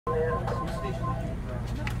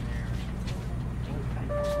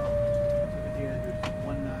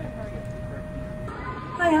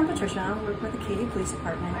Hi, I'm Patricia. I work with the Katy Police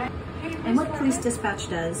Department. And what Police Dispatch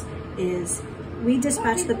does is we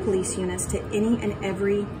dispatch the police units to any and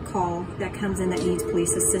every call that comes in that needs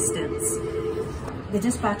police assistance. The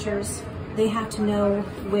dispatchers, they have to know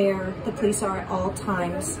where the police are at all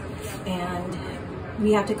times, and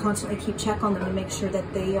we have to constantly keep check on them to make sure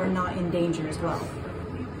that they are not in danger as well.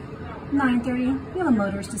 9:30, we have a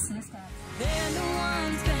motorist assist. They're the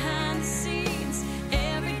ones behind the scenes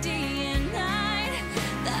every day and night.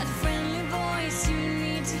 That friendly voice you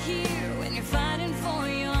need to hear when you're fighting for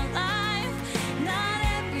your life. Not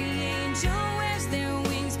every angel wears their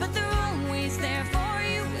wings, but they're always there for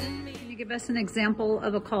you and me. Can you give us an example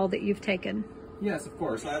of a call that you've taken? Yes, of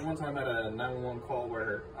course. I one time had a 911 call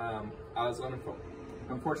where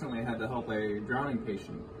unfortunately I had to help a drowning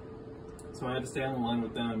patient. So I had to stay on the line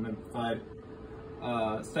with them and provide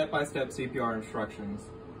step-by-step CPR instructions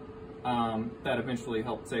that eventually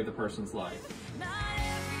helped save the person's life. Not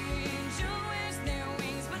every angel